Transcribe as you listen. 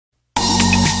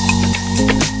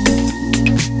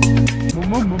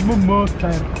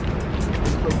Mozart.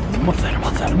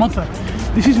 Mozart.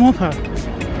 This is Mozart.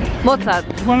 Mozart.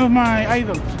 One of my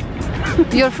idols.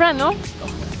 Your friend, no?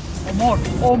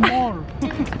 Omar.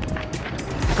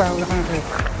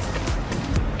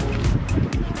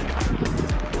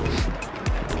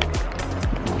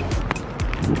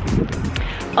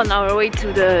 On our way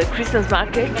to the Christmas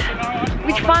market,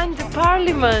 we find the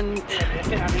parliament.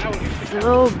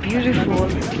 So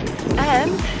beautiful.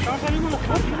 And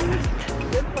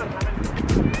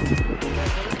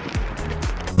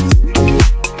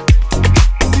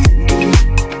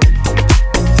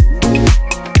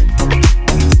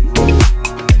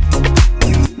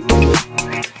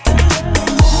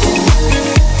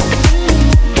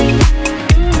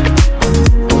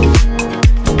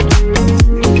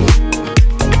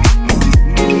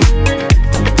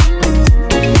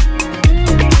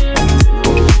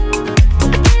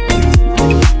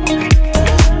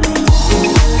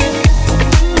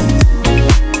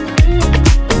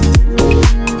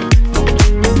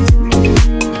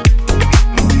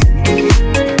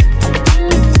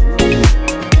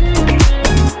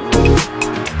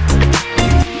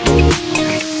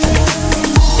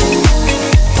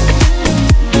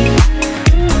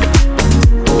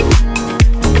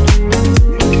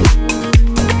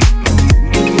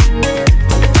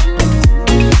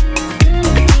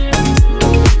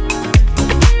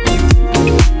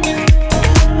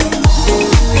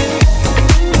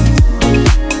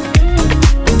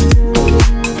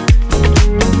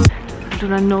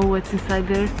I don't know what's inside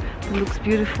there. It looks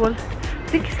beautiful. I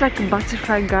think it's like a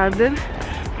butterfly garden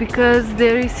because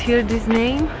there is here this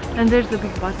name and there's a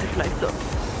big butterfly, so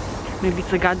maybe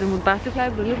it's a garden with butterfly,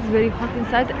 but it looks very hot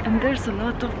inside and there's a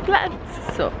lot of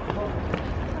plants, so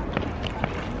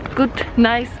good,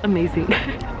 nice, amazing.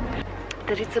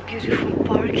 There is a beautiful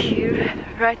park here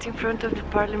right in front of the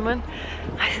parliament.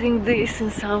 I think this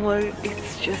in summer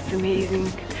it's just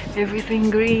amazing. Everything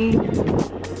green,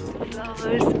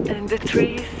 flowers and the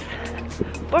trees.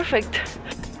 Perfect.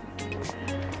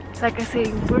 Like I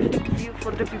say, perfect view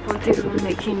for the people that are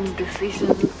making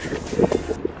decisions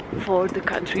for the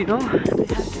country, no?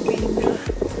 They have to be in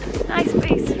a nice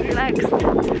space, relaxed,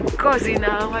 cozy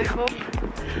now, I hope.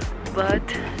 But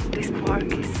this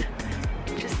park is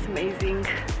just amazing,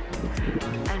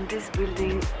 and this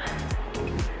building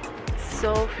is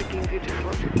so freaking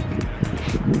beautiful.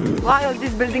 Why all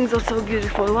these buildings are so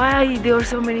beautiful? Why there are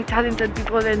so many talented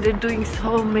people and they're doing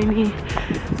so many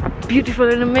beautiful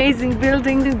and amazing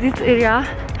buildings in this area?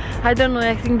 I don't know,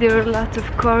 I think there are a lot of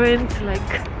currents,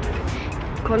 like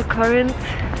called currents,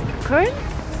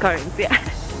 yeah.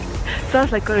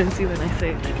 Sounds like currency when I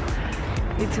say it.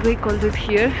 It's way colder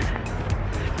here,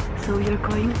 so we are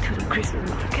going to the Christmas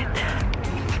market.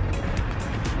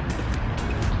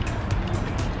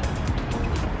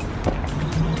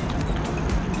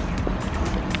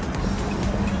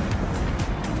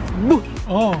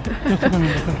 Oh,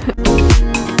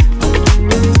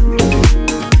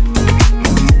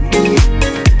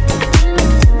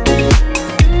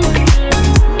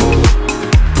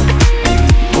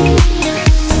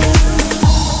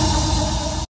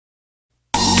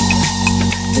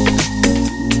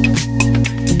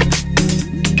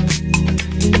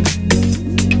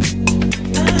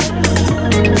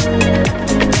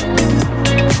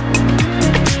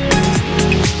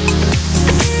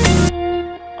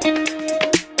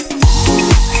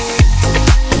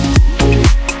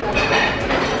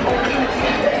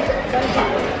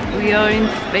 We are in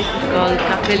this place called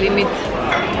Cafe Limit.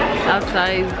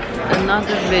 Outside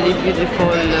another very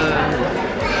beautiful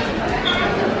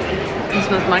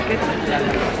Christmas market.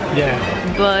 yeah.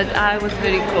 But I was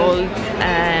very cold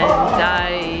and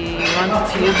I wanted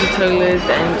to use the toilet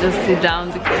and just sit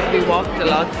down because we walked a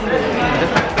lot.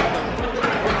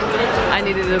 I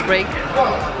needed a break.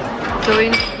 So we're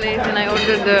in this place and I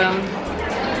ordered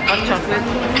hot chocolate.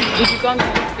 If you come to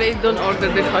this place, don't order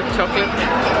the hot chocolate.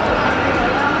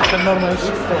 Normal. It's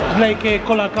like a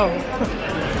colacao.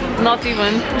 Not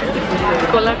even.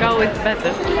 Colacao, it's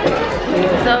better.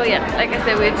 So yeah, like I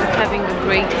said, we're just having a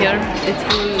break here. It's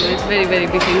full, it's very, very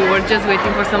busy. We were just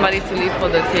waiting for somebody to leave for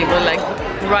the table, like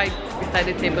right beside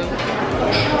the table.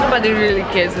 Nobody really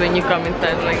cares when you come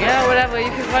inside, like, yeah, whatever,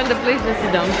 if you find a place, just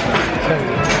sit down.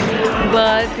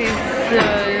 But it's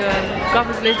a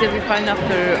coffee place that we find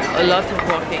after a lot of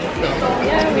walking, so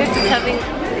yeah, we're just having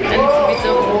a little bit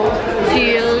of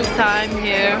chill time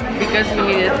here because we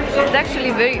need it. It's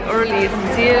actually very early, it's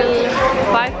still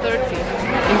 5:30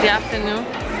 in the afternoon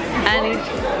and it's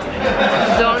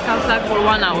dark outside for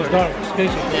 1 hour. It's dark, it's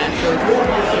crazy. Yeah, so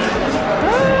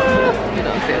you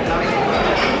don't see it.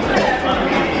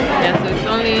 Yeah, so it's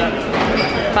only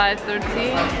 5:30.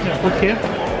 Yeah, put here.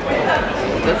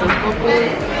 Doesn't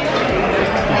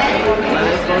focus.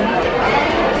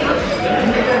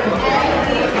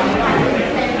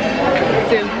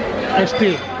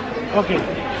 Still. Okay,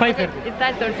 5:30. It's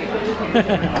 5:30.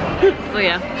 So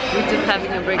yeah, we're just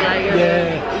having a break like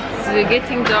Yeah. it's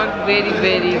getting dark very,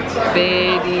 very,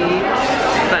 very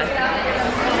fast.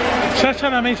 Such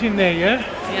an amazing day, yeah?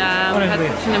 Yeah, we had Honestly.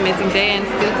 such an amazing day and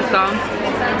still to come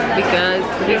because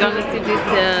we're gonna see this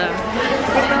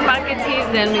Christmas market here,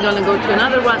 then we're gonna go to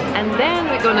another one, and then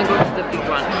we're gonna go to the big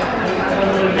one.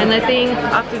 And I think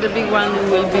after the big one we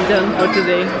will be done for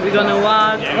today. We're gonna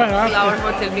walk to our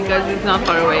hotel because it's not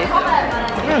far away.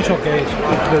 Yeah, it's okay,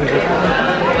 it's very good.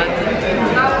 But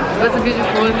it was a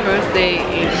beautiful first day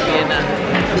in Vienna.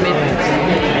 Amazing.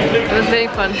 It was very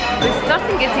fun. It's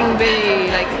starting getting very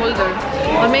like colder.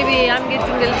 Or maybe I'm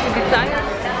getting a little bit tired.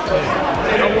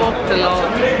 I walked a lot.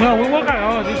 No, we walk a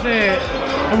lot. It's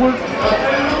I will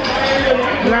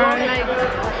like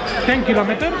 10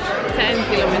 kilometers. 10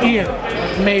 kilometers. Here,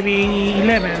 maybe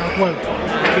 11 or 12.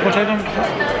 Because I don't...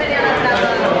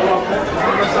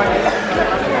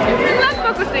 I'm not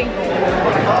focusing.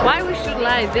 Why we should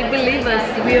lie? They believe us.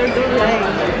 We are doing lying.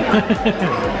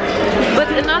 But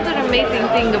another amazing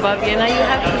thing about Vienna, you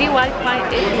have free Wi-Fi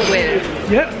everywhere.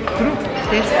 Yeah, true.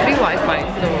 There's free Wi-Fi,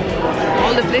 so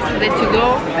all the places that you go,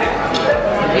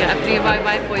 you have free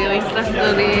Wi-Fi for your Insta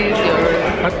stories,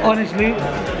 But honestly,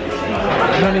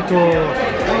 no need to...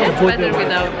 It's put better the-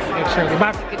 without. Exactly,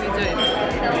 but... Can you do it?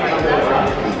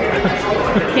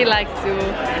 He likes to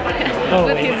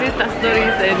put his Insta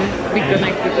stories and be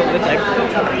connected all the time.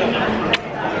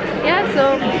 Yeah,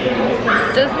 so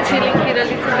just chilling here a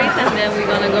little bit and then we're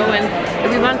gonna go and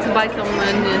we want to buy some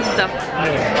new stuff.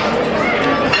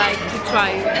 Like to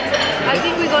try. I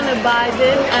think we're gonna buy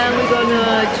them and we're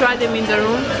gonna try them in the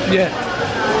room. Yeah.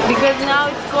 Because now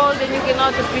it's cold and you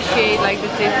cannot appreciate like the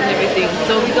taste and everything.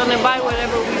 So we're gonna buy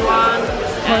whatever we want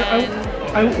and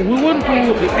We want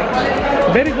to...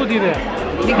 Very good idea.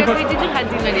 because we didn't have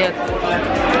dinner yet.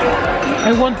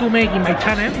 I want to make in my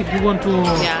channel, if you want to,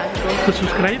 Yeah. to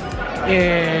subscribe,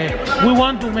 we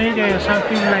want to make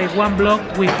something like one blog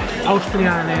with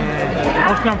Austrian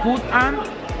food and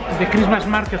the Christmas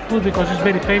market food because it's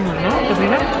very famous, no?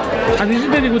 Petryna? And this is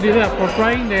a very good idea for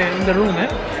trying in the room, eh?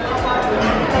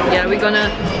 Yeah, we're gonna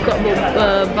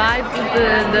buy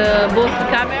both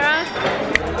cameras.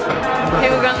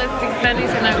 Here we're gonna speak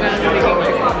Spanish and I'm gonna speak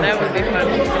English. That would be fun.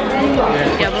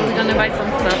 Yeah, but we're gonna buy some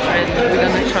stuff and we're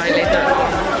gonna try later.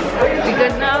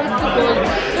 Because now it's too cold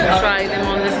to try them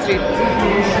on the street.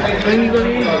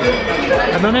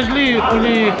 And honestly,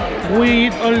 we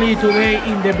eat only today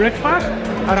in the breakfast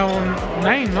around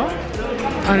 9, no?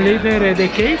 And later the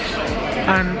cakes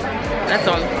and That's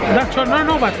all. that's all.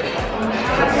 No, but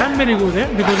I'm very good, eh?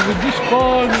 Because with this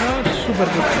cold, you know, it's super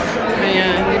good.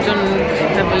 Yeah, you don't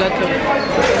have a lot of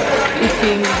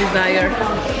eating desire.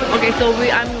 Okay, so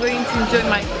I'm going to enjoy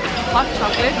my hot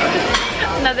chocolate.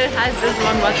 Nader has just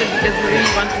one bottle because we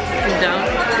really wanted to sit down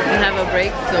and have a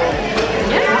break. So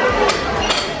yeah,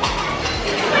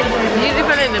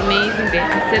 beautiful and amazing day.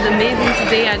 I said amazing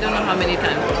today. I don't know how many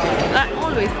times. I'm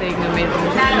always saying amazing.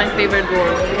 This is my favorite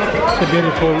word. It's a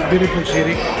beautiful, beautiful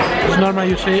city. It's normal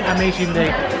you say amazing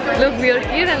day. Look, we are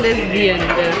here and there's the end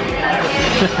there.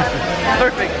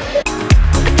 Perfect.